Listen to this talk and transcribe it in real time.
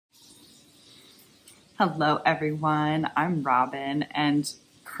Hello everyone, I'm Robin, and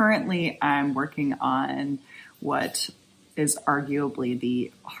currently I'm working on what is arguably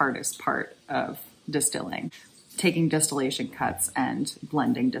the hardest part of distilling, taking distillation cuts and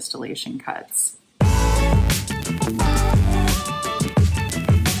blending distillation cuts.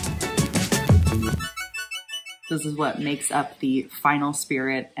 This is what makes up the final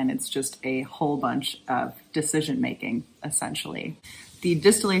spirit, and it's just a whole bunch of decision making, essentially. The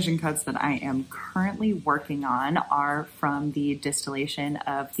distillation cuts that I am currently working on are from the distillation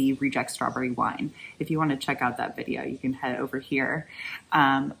of the reject strawberry wine. If you want to check out that video, you can head over here.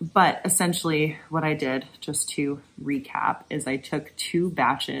 But essentially what I did, just to recap, is I took 2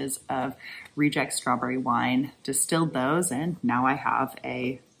 batches of reject strawberry wine, distilled those, and now I have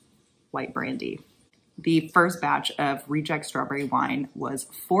a white brandy. The first batch of reject strawberry wine was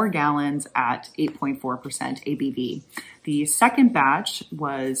 4 gallons at 8.4% ABV. The second batch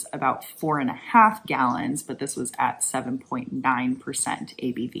was about 4.5 gallons, but this was at 7.9%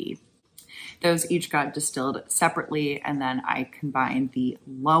 ABV. Those each got distilled separately, and then I combined the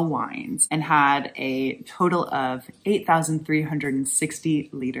low wines and had a total of 8,360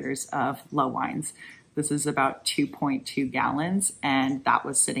 liters of low wines. This is about 2.2 gallons, and that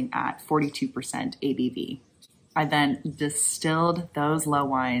was sitting at 42% ABV. I then distilled those low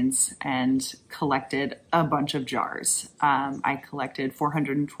wines and collected a bunch of jars. I collected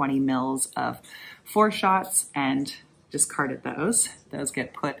 420 mils of 4 shots and discarded those. Those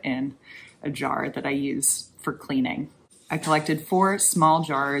get put in a jar that I use for cleaning. I collected 4 small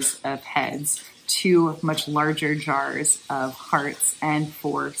jars of heads, 2 much larger jars of hearts, and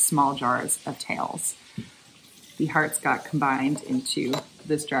 4 small jars of tails. The hearts got combined into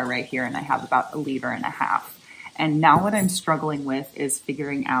this jar right here, and I have about 1.5 liters. And now what I'm struggling with is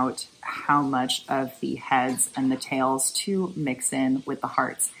figuring out how much of the heads and the tails to mix in with the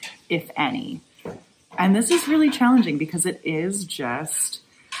hearts, if any. And this is really challenging because it is just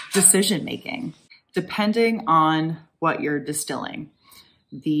decision making. Depending on what you're distilling,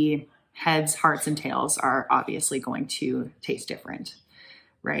 the heads, hearts, and tails are obviously going to taste different,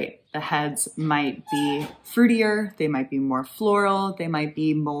 right? The heads might be fruitier, they might be more floral, they might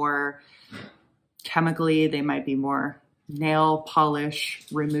be more chemically, they might be more nail polish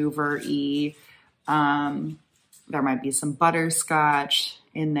remover-y. There might be some butterscotch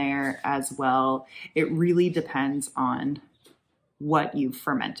in there as well. It really depends on what you've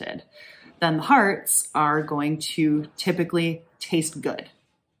fermented. Then the hearts are going to typically taste good,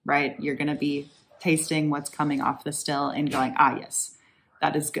 right? You're going to be tasting what's coming off the still and going, ah, yes,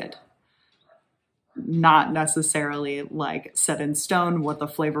 that is good. Not necessarily like set in stone what the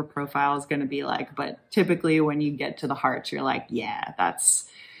flavor profile is going to be like, but typically when you get to the hearts, you're like, yeah, that's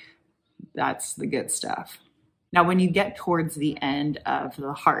the good stuff. Now, when you get towards the end of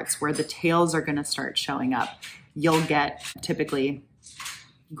the hearts, where the tails are going to start showing up, you'll get typically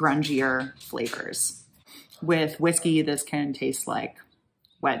grungier flavors. With whiskey, this can taste like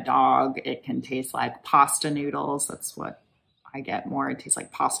wet dog. It can taste like pasta noodles. That's what I get more. It tastes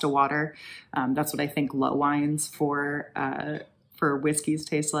like pasta water. That's what I think low wines for whiskeys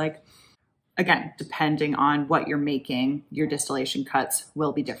taste like. Again, depending on what you're making, your distillation cuts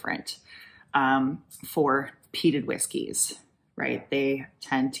will be different. For peated whiskeys, right? They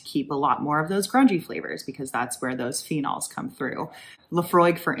tend to keep a lot more of those grungy flavors because that's where those phenols come through.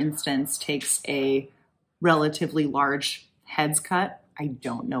 Lafroig, for instance, takes a relatively large heads cut. I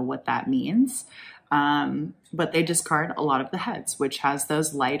don't know what that means. But they discard a lot of the heads, which has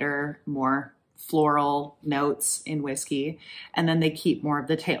those lighter, more floral notes in whiskey. And then they keep more of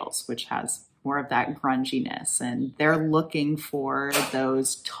the tails, which has more of that grunginess. And they're looking for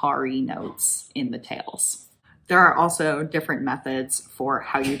those tarry notes in the tails. There are also different methods for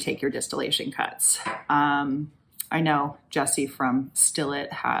how you take your distillation cuts. I know Jesse from Still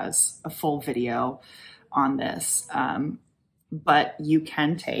It has a full video on this, but you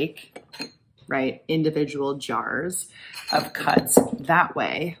can take, right, individual jars of cuts that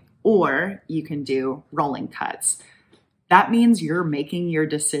way, or you can do rolling cuts. That means you're making your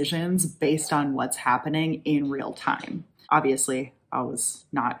decisions based on what's happening in real time. Obviously, I was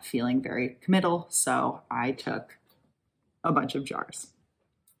not feeling very committal, so I took a bunch of jars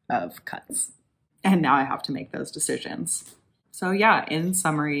of cuts, and now I have to make those decisions. So yeah, in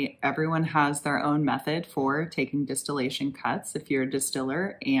summary, everyone has their own method for taking distillation cuts if you're a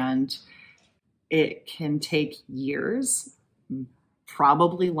distiller, and it can take years,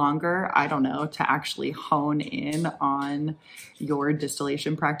 probably longer, I don't know, to actually hone in on your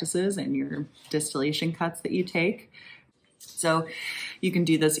distillation practices and your distillation cuts that you take. So you can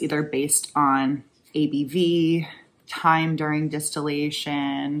do this either based on ABV, time during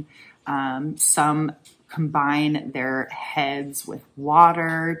distillation, Some combine their heads with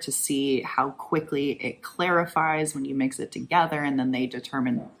water to see how quickly it clarifies when you mix it together, and then they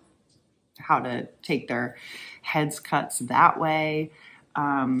determine how to take their heads cuts that way.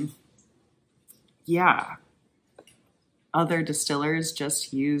 Yeah. Other distillers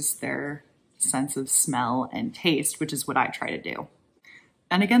just use their sense of smell and taste, which is what I try to do.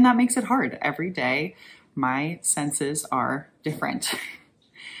 And again, that makes it hard. Every day, my senses are different.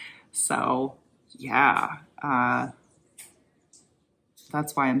 So yeah,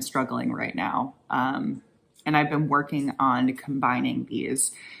 that's why I'm struggling right now. And I've been working on combining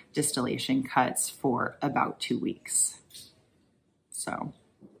these distillation cuts for about 2 weeks. So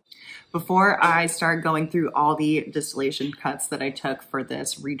before I start going through all the distillation cuts that I took for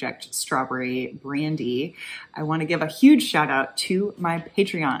this Reject Strawberry Brandy, I want to give a huge shout out to my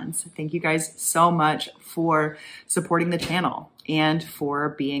Patreons. Thank you guys so much for supporting the channel and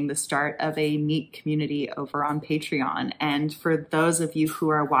for being the start of a neat community over on Patreon. And for those of you who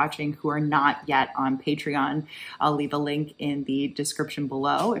are watching who are not yet on Patreon, I'll leave a link in the description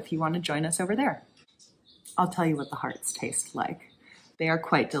below if you want to join us over there. I'll tell you what the hearts taste like. They are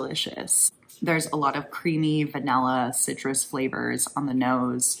quite delicious. There's a lot of creamy vanilla citrus flavors on the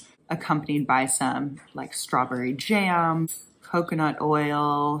nose, accompanied by some like strawberry jam, coconut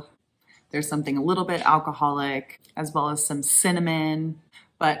oil. There's something a little bit alcoholic, as well as some cinnamon,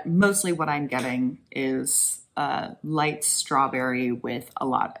 but mostly what I'm getting is light strawberry with a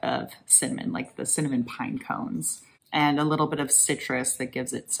lot of cinnamon, like the cinnamon pine cones, and a little bit of citrus that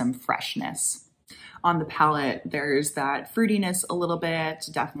gives it some freshness. On the palate, there's that fruitiness a little bit.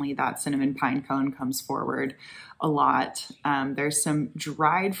 Definitely that cinnamon pine cone comes forward a lot. There's some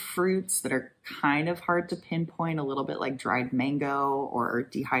dried fruits that are kind of hard to pinpoint, a little bit like dried mango or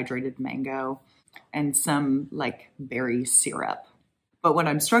dehydrated mango, and some like berry syrup. But what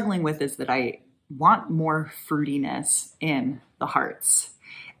I'm struggling with is that I want more fruitiness in the hearts.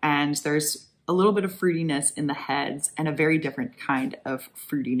 And there's a little bit of fruitiness in the heads and a very different kind of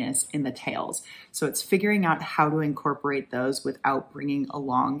fruitiness in the tails. So it's figuring out how to incorporate those without bringing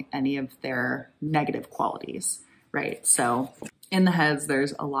along any of their negative qualities, right? So in the heads,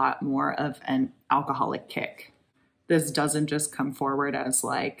 there's a lot more of an alcoholic kick. This doesn't just come forward as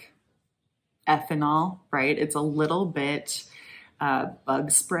like ethanol, right? It's a little bit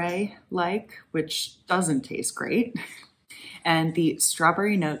bug spray like, which doesn't taste great. And the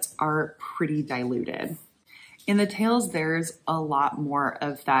strawberry notes are pretty diluted. In the tails, there's a lot more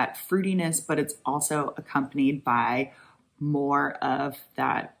of that fruitiness, but it's also accompanied by more of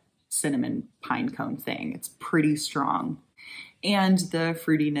that cinnamon pine cone thing. It's pretty strong. And the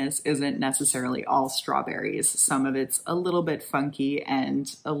fruitiness isn't necessarily all strawberries. Some of it's a little bit funky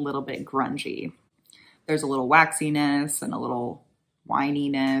and a little bit grungy. There's a little waxiness and a little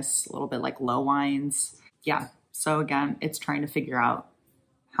wininess, a little bit like low wines. Yeah. So again, it's trying to figure out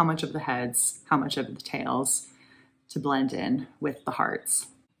how much of the heads, how much of the tails to blend in with the hearts.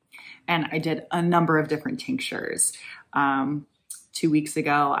 And I did a number of different tinctures. 2 weeks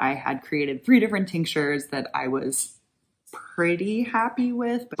ago, I had created 3 different tinctures that I was pretty happy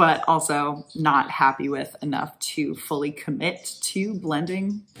with, but also not happy with enough to fully commit to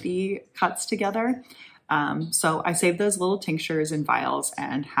blending the cuts together. So I saved those little tinctures in vials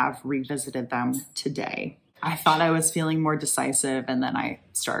and have revisited them today. I thought I was feeling more decisive, and then I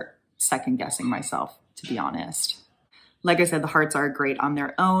start second guessing myself, to be honest. Like I said, the hearts are great on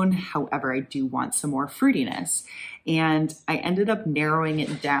their own. However, I do want some more fruitiness. And I ended up narrowing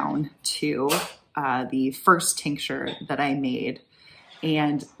it down to the first tincture that I made.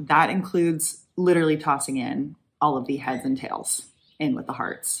 And that includes literally tossing in all of the heads and tails in with the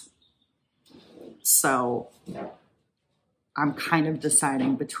hearts. So I'm kind of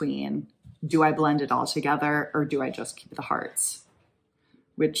deciding between, do I blend it all together or do I just keep the hearts?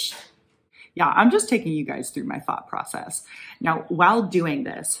 Which, yeah, I'm just taking you guys through my thought process. Now, while doing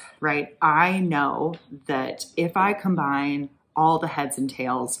this, right, I know that if I combine all the heads and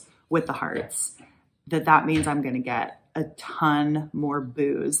tails with the hearts, that means I'm going to get a ton more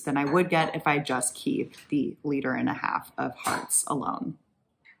booze than I would get if I just keep the 1.5 liters of hearts alone.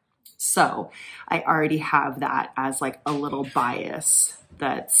 So I already have that as like a little bias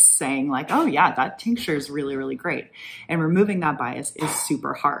that's saying like, oh yeah, that tincture is really, really great. And removing that bias is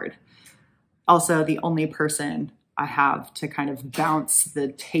super hard. Also, the only person I have to kind of bounce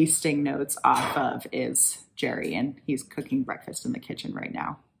the tasting notes off of is Jerry, and he's cooking breakfast in the kitchen right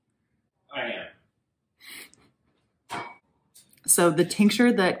now. I am. So the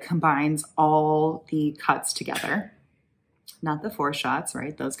tincture that combines all the cuts together, not the 4 shots,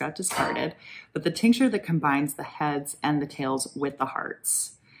 right? Those got discarded, but the tincture that combines the heads and the tails with the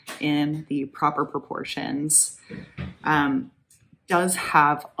hearts in the proper proportions, does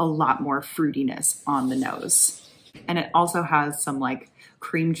have a lot more fruitiness on the nose. And it also has some like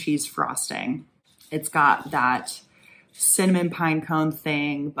cream cheese frosting. It's got that cinnamon pine cone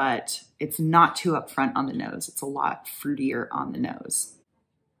thing, but it's not too upfront on the nose. It's a lot fruitier on the nose.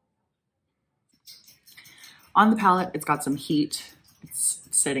 On the palate, it's got some heat. It's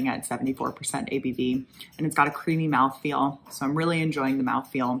sitting at 74% ABV, and it's got a creamy mouthfeel. So I'm really enjoying the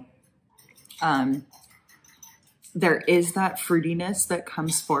mouthfeel. There is that fruitiness that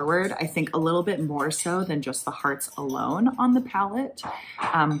comes forward, I think a little bit more so than just the hearts alone on the palate,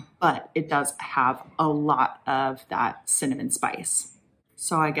 but it does have a lot of that cinnamon spice.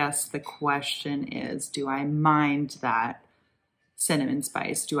 So I guess the question is, do I mind that cinnamon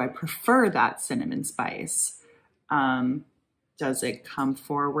spice? Do I prefer that cinnamon spice? Does it come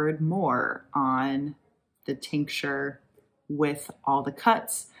forward more on the tincture with all the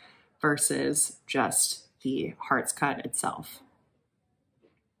cuts versus just the hearts cut itself?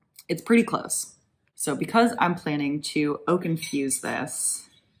 It's pretty close. So because I'm planning to oak infuse this,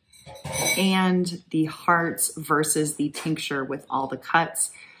 and the hearts versus the tincture with all the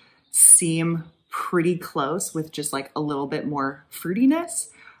cuts seem pretty close with just like a little bit more fruitiness,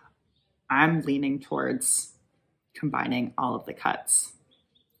 I'm leaning towards combining all of the cuts.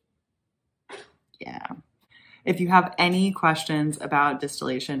 Yeah. If you have any questions about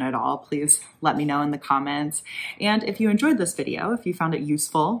distillation at all, please let me know in the comments. And if you enjoyed this video, if you found it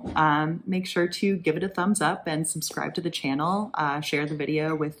useful, make sure to give it a thumbs up and subscribe to the channel. Share the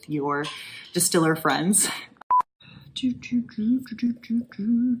video with your distiller friends.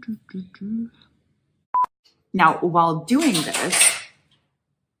 Now, while doing this,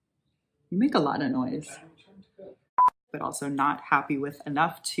 you make a lot of noise, but also not happy with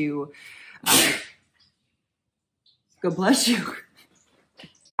enough to God bless you.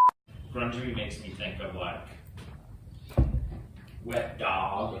 Grungy makes me think of like wet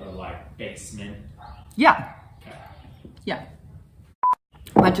dog or like basement. Yeah. Yeah.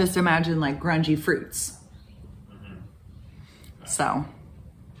 But just imagine like grungy fruits. Mm-hmm. So.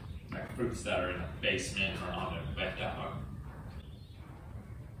 Like fruits that are in a basement or on a wet dog.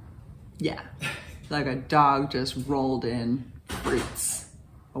 Yeah. Like a dog just rolled in fruits.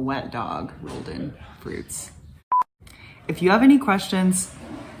 A wet dog rolled in fruits. If you have any questions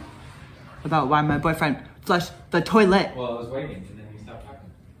about why my boyfriend flushed the toilet. Well, I was waiting.